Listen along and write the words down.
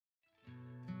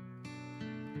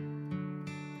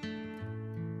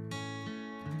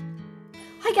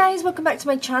Hi guys, welcome back to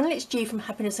my channel. It's G from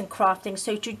Happiness and Crafting.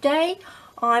 So today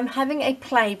I'm having a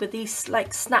play with these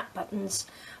like snap buttons.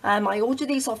 I ordered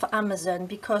these off Amazon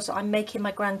because I'm making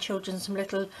my grandchildren some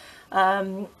little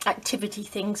activity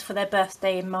things for their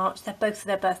birthday in March. Both of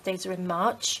their birthdays are in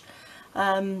March.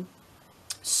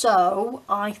 So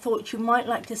I thought you might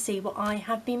like to see what I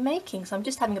have been making. So I'm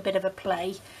just having a bit of a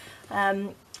play.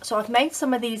 So I've made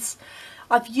some of these.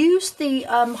 I've used the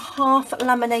half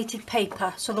laminated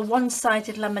paper, so the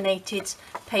one-sided laminated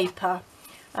paper,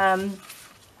 and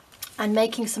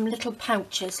making some little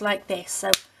pouches like this.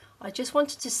 So I just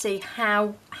wanted to see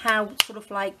how sort of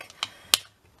like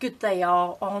good they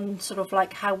are on sort of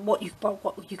like what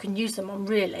you can use them on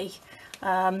really.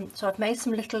 So I've made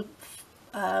some little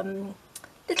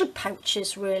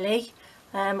pouches really.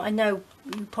 I know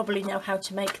you probably know how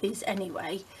to make these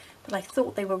anyway, but I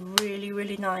thought they were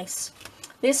really nice.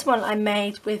 This one I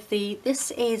made with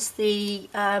this is the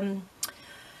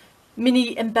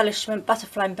mini embellishment,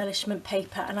 butterfly embellishment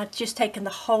paper, and I've just taken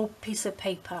the whole piece of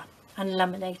paper and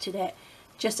laminated it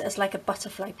just as like a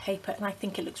butterfly paper, and I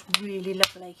think it looks really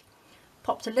lovely.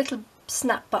 Popped a little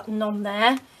snap button on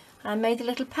there and made a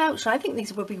little pouch. I think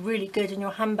these would be really good in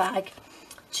your handbag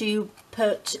to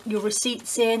put your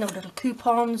receipts in, or little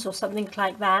coupons or something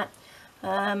like that.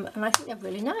 And I think they're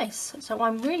really nice. So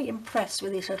I'm really impressed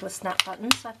with these little snap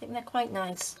buttons. I think they're quite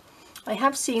nice. I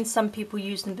have seen some people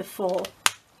use them before,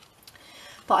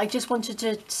 but I just wanted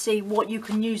to see what you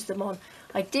can use them on.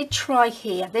 I did try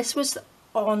here. This was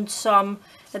on some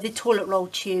of the toilet roll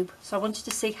tube, so I wanted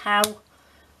to see how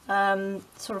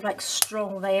sort of like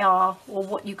strong they are, or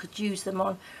what you could use them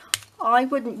on. I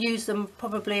wouldn't use them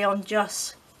probably on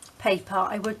just paper.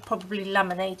 I would probably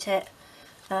laminate it.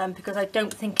 Because I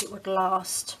don't think it would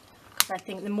last, because I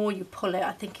think the more you pull it,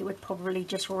 I think it would probably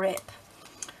just rip.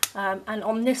 And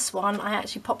on this one I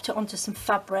actually popped it onto some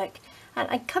fabric and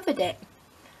I covered it,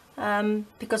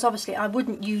 because obviously I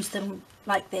wouldn't use them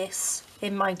like this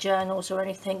in my journals or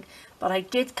anything, but I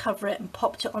did cover it and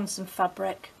popped it on some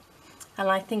fabric, and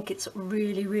I think it's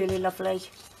really lovely.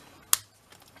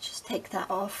 Just take that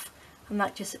off, and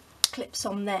that just clips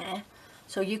on there,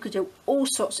 so you could do all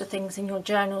sorts of things in your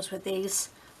journals with these.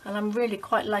 And I'm really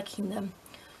quite liking them.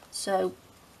 So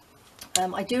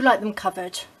I do like them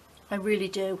covered, I really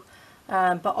do,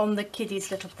 but on the kiddies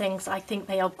little things I think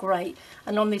they are great,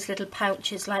 and on these little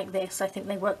pouches like this I think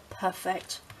they work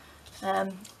perfect.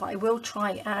 But I will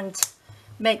try and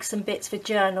make some bits for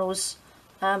journals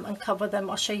and cover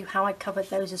them. I'll show you how I covered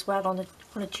those as well on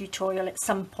a tutorial at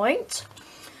some point.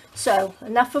 So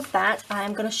enough of that. I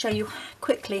am going to show you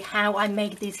quickly how I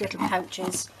made these little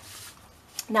pouches.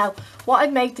 Now what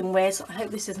I've made them with, I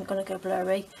hope this isn't going to go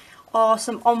blurry, are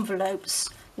some envelopes.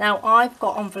 Now I've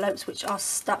got envelopes which are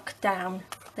stuck down.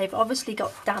 They've obviously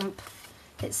got damp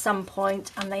at some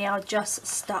point and they are just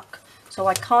stuck, so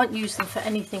I can't use them for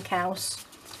anything else.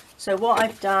 So what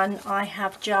I've done, I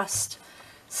have just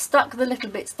stuck the little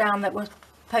bits down that were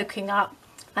poking up,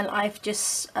 and I've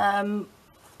just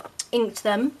inked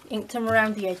them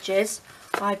around the edges.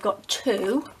 I've got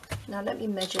two. Now let me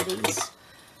measure these.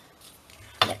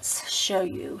 Let's show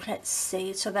you. Let's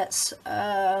see. So that's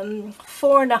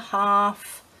 4.5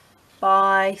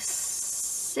 by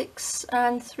 6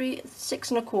 and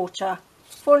 6.25.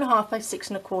 4.5 by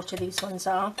 6.25. These ones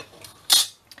are.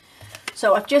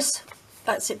 So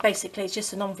that's it basically. It's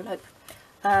just an envelope.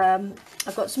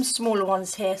 I've got some smaller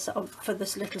ones here. So for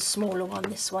this little smaller one,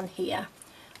 this one here.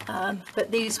 But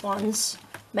these ones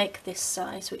make this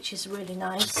size, which is really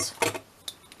nice.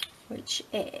 Which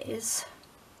is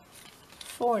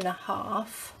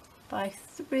 4.5 by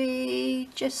 3,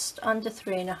 just under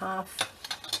 3.5,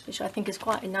 which I think is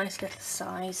quite a nice little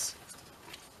size.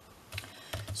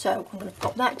 So I'm going to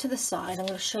pop that to the side. I'm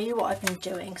going to show you what I've been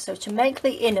doing. So to make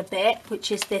the inner bit,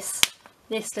 which is this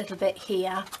little bit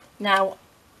here, now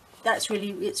it's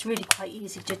really quite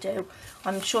easy to do.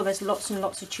 I'm sure there's lots and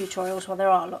lots of tutorials. Well, there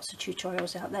are lots of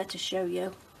tutorials out there to show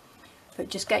you. But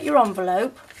just get your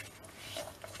envelope,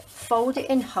 fold it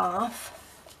in half.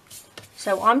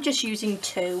 So I'm just using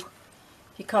 2,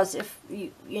 because if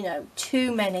you know,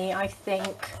 too many, I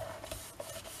think,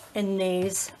 in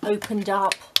these opened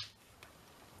up,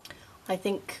 I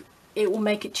think it will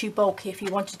make it too bulky if you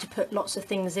wanted to put lots of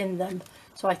things in them.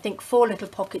 So I think 4 little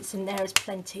pockets in there is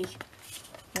plenty,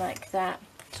 like that.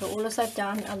 So all as I've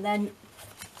done, and then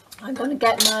I'm going to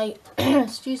get my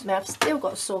excuse me, I've still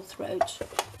got a sore throat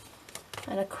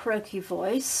and a croaky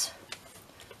voice,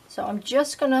 so I'm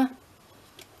just going to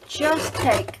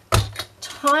take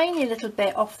tiny little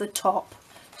bit off the top.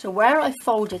 So where I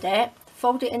folded it,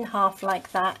 fold it in half like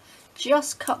that,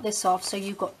 just cut this off so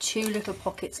you've got 2 little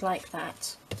pockets like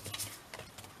that.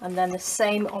 and then the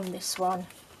same on this one.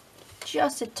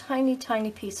 Just a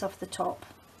tiny piece off the top,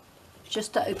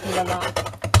 just to open them up.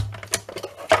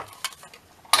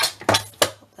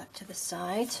 Pop that to the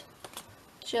side,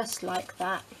 just like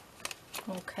that.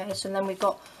 Okay, so then we've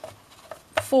got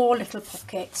 4 little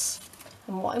pockets,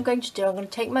 and what I'm going to do, I'm going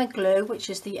to take my glue, which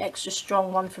is the extra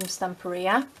strong one from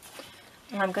Stamperia,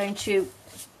 and I'm going to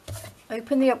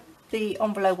open the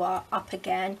envelope up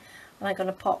again, and I'm going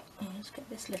to pop, let's get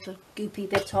this little goopy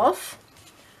bit off.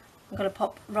 I'm going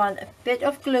to run a bit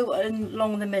of glue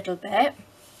along the middle bit,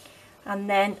 and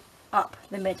then up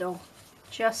the middle,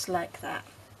 just like that.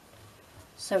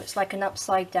 So it's like an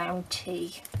upside down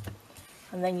T,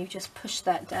 and then you just push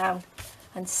that down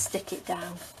and stick it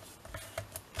down.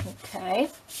 Okay,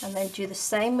 and then do the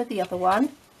same with the other one.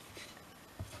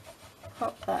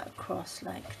 Pop that across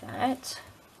like that,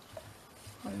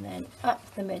 and then up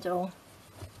the middle,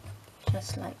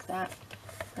 just like that,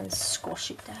 and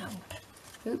squash it down.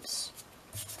 Oops,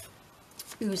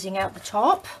 oozing out the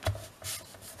top.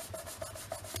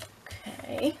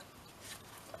 Okay,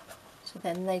 so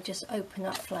then they just open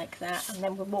up like that, and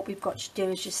then what we've got to do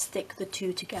is just stick the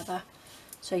 2 together.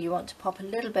 So you want to pop a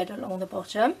little bit along the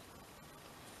bottom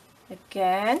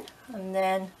again, and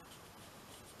then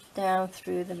down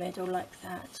through the middle like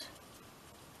that,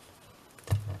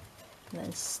 and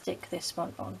then stick this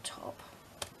one on top,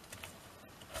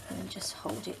 and then just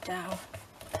hold it down,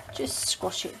 just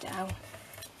squash it down,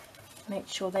 make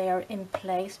sure they are in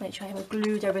place, make sure I haven't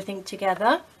glued everything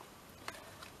together.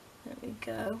 There we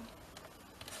go.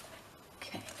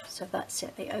 Okay, so that's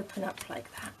it, they open up like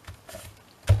that.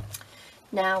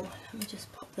 Now let me just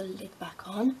pop the lid back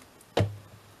on.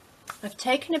 I've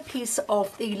taken a piece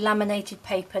of the laminated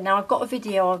paper. Now I've got a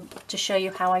video to show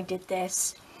you how I did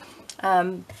this.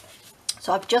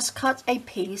 So I've just cut a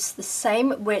piece the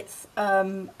same width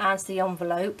as the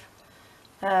envelope,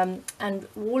 and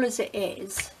all as it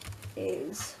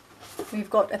is we've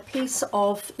got a piece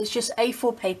of, it's just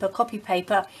A4 paper, copy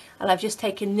paper, and I've just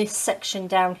taken this section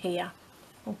down here.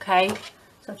 Okay,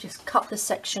 so I've just cut the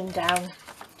section down.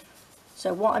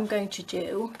 So what I'm going to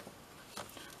do,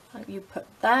 you put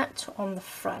that on the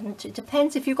front. It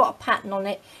depends if you've got a pattern on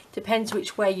it, depends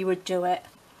which way you would do it.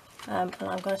 And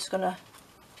I'm just going to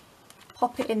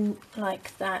pop it in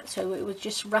like that, so it would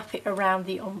just wrap it around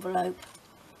the envelope.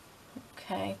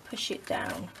 Okay, push it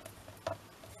down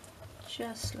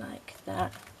just like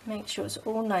that. Make sure it's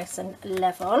all nice and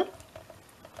level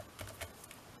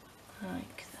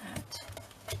like that,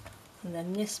 and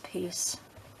then this piece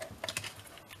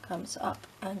comes up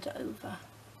and over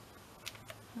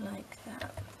like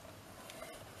that.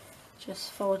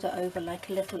 Just fold it over like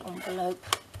a little envelope.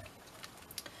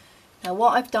 Now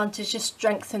what I've done to just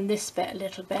strengthen this bit a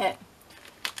little bit,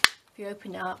 if you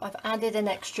open it up, I've added an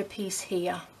extra piece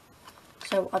here.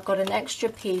 So I've got an extra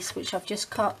piece which I've just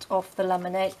cut off the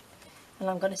laminate, and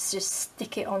I'm going to just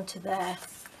stick it onto there.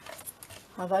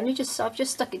 I've just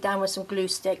stuck it down with some glue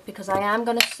stick because I am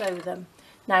going to sew them.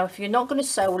 Now if you're not going to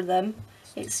sew them,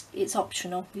 it's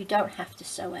optional, you don't have to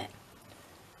sew it.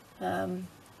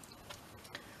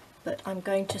 But I'm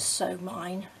going to sew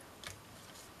mine.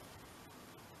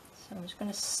 So I'm just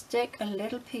going to stick a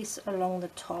little piece along the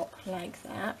top like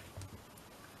that.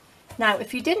 Now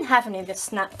if you didn't have any of the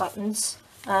snap buttons,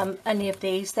 any of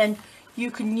these, then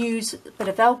you can use a bit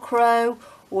of Velcro,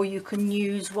 or you can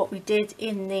use what we did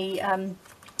in the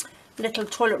little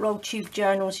toilet roll tube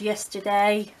journals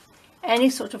yesterday. Any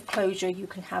sort of closure you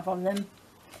can have on them.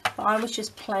 But I was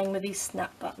just playing with these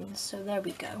snap buttons, so there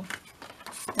we go.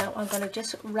 Now I'm going to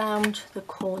just round the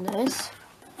corners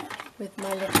with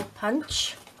my little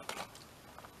punch.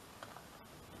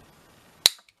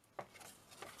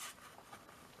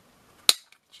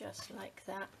 Just like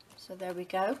that. So there we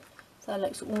go. So that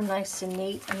looks all nice and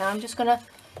neat. And now I'm just going to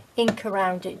ink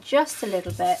around it just a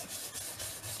little bit,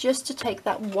 just to take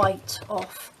that white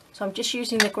off. So I'm just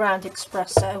using the ground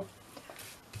espresso,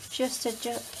 just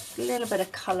a little bit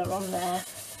of colour on there.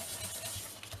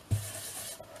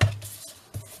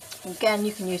 Again,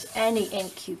 you can use any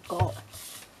ink you've got.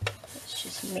 It's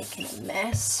just making a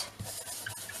mess.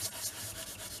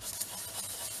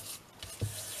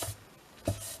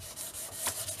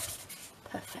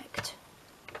 Perfect.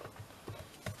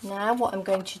 Now what I'm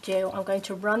going to do, I'm going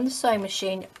to run the sewing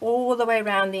machine all the way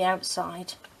around the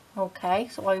outside. Okay,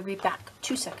 so I'll be back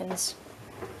 2 seconds.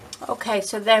 Okay,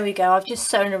 so there we go. I've just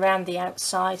sewn around the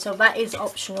outside, so that is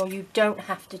optional. You don't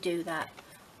have to do that.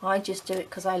 I just do it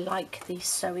because I like the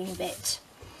sewing bit.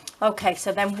 Okay,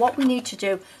 so then what we need to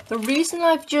do, the reason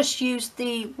I've just used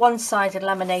the one-sided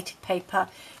laminated paper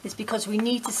is because we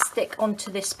need to stick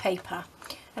onto this paper.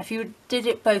 If you did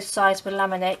it both sides with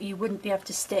laminate, you wouldn't be able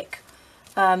to stick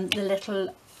the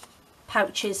little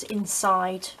pouches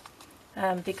inside,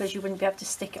 because you wouldn't be able to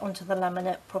stick it onto the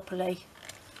laminate properly.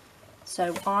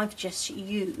 So I've just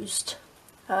used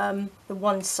the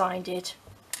one-sided.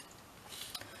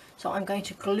 So I'm going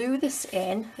to glue this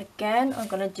in. Again, I'm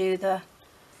going to do the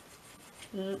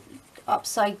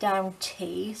upside down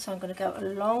T. So I'm going to go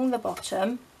along the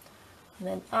bottom and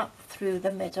then up through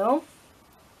the middle,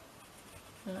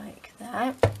 like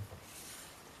that.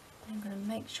 I'm going to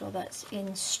make sure that's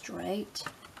in straight.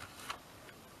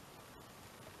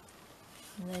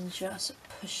 And then just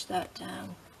push that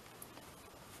down,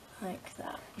 like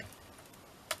that,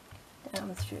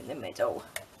 down through the middle.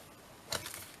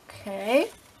 Okay,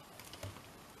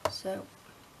 so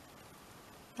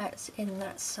that's in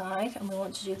that side, and we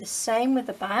want to do the same with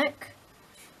the back.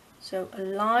 So a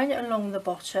line along the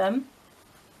bottom,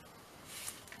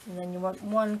 and then you want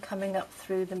one coming up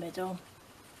through the middle,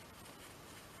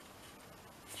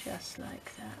 just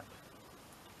like that.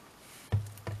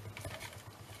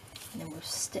 And then we'll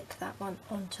stick that one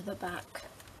onto the back,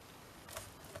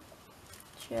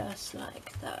 just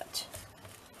like that.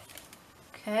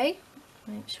 Okay,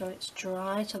 make sure it's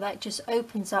dry, so that just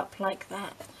opens up like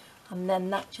that, and then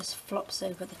that just flops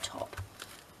over the top,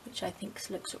 which I think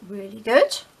looks really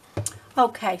good.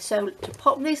 Okay, so to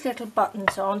pop these little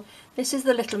buttons on, this is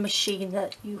the little machine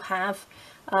that you have,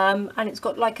 and it's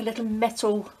got like a little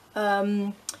metal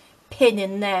pin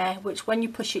in there, which when you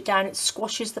push it down, it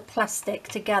squashes the plastic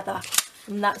together,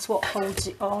 and that's what holds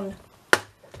it on.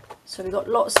 So we've got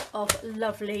lots of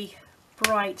lovely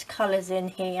bright colours in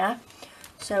here.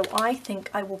 So I think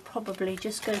I will probably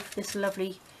just go for this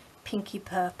lovely pinky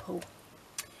purple,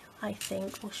 I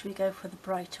think. Or should we go for the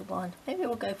brighter one? Maybe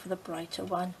we'll go for the brighter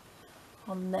one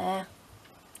on there.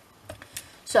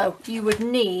 So you would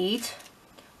need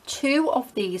 2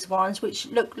 of these ones, which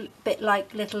look a bit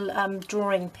like little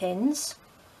drawing pins,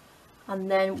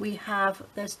 and then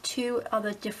there's 2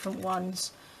 other different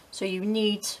ones, so you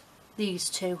need these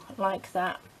 2 like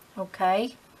that.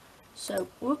 Okay, so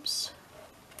whoops,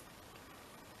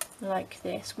 like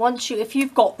this. If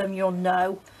you've got them, you'll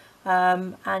know,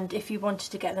 and if you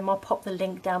wanted to get them, I'll pop the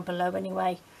link down below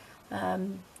anyway,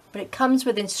 but it comes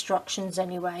with instructions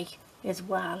anyway as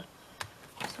well.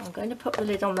 So I'm going to put the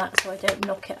lid on that so I don't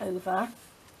knock it over.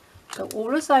 So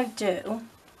all as I do,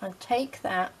 I take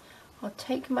that, I'll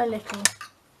take my little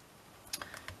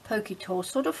pokey tool,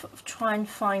 sort of try and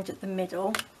find at the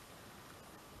middle,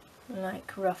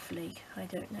 like roughly, I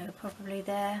don't know, probably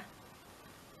there.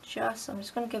 I'm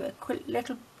just going to give it a quick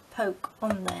little poke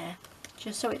on there,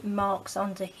 just so it marks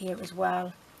under here as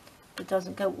well. It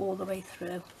doesn't go all the way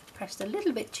through. Pressed a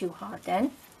little bit too hard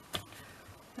then,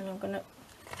 and I'm going to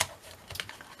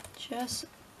just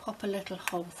pop a little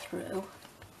hole through.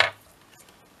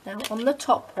 Now on the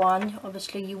top one,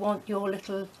 obviously you want your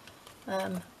little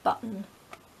button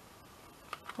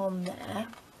on there,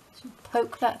 so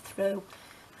poke that through,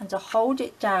 and to hold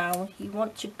it down you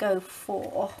want to go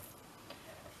for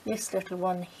this little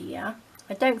one here.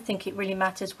 I don't think it really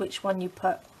matters which one you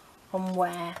put on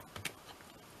where.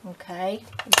 Okay,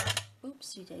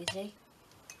 oopsie daisy.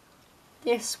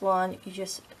 This one you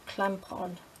just clamp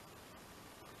on,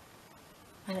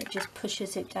 and it just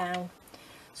pushes it down.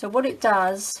 So what it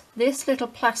does, this little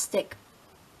plastic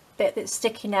bit that's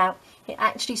sticking out, it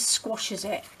actually squashes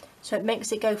it, so it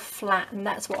makes it go flat, and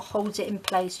that's what holds it in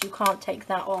place. You can't take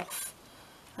that off,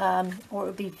 or it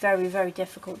would be very, very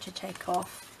difficult to take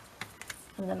off.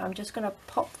 And then I'm just going to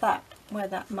pop that where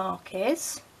that mark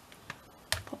is,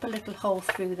 pop a little hole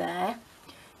through there.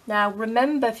 Now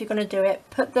remember, if you're going to do it,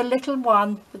 put the little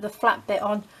one with the flat bit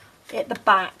on at the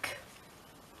back.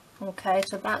 Okay,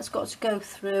 so that's got to go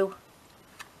through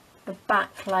the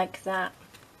back like that.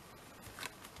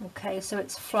 Okay, so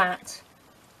it's flat,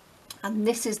 and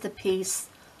this is the piece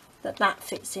that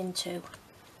fits into.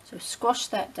 So squash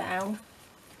that down,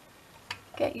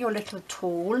 get your little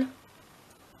tool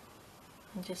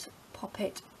and just pop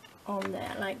it on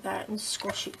there like that, and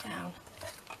squash it down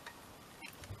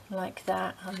like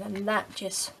that, and then that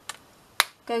just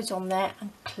goes on there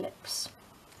and clips,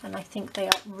 and I think they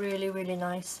are really, really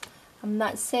nice. And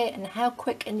that's it. And how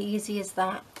quick and easy is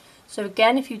that? So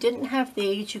again, if you didn't have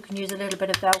these, you can use a little bit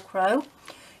of Velcro.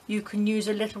 You can use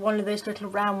a little one of those little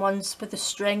round ones with the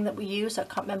string that we use, I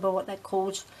can't remember what they're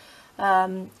called,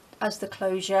 as the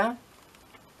closure,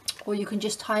 or you can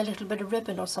just tie a little bit of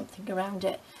ribbon or something around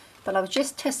it. But I was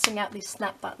just testing out these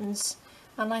snap buttons,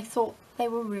 and I thought they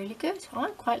were really good. I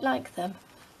quite like them,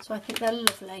 so I think they're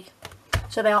lovely.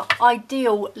 So they are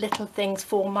ideal little things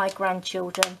for my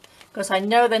grandchildren, because I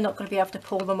know they're not going to be able to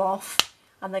pull them off,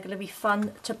 and they're going to be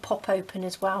fun to pop open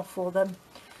as well for them.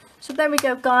 So there we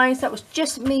go guys, that was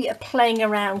just me playing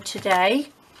around today.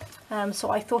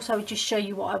 So I thought I would just show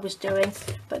you what I was doing,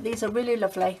 but these are really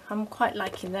lovely. I'm quite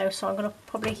liking those, so I'm going to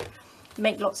probably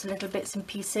make lots of little bits and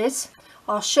pieces.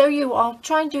 I'll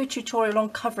try and do a tutorial on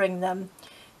covering them,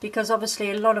 because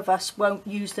obviously a lot of us won't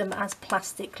use them as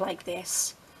plastic like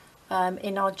this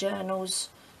in our journals.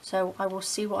 So I will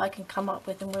see what I can come up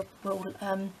with, and we'll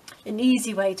an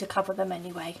easy way to cover them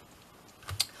anyway.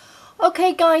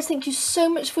 Okay guys, thank you so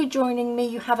much for joining me.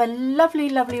 You have a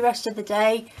lovely rest of the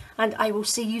day, and I will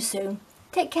see you soon.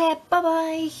 Take care. Bye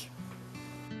bye.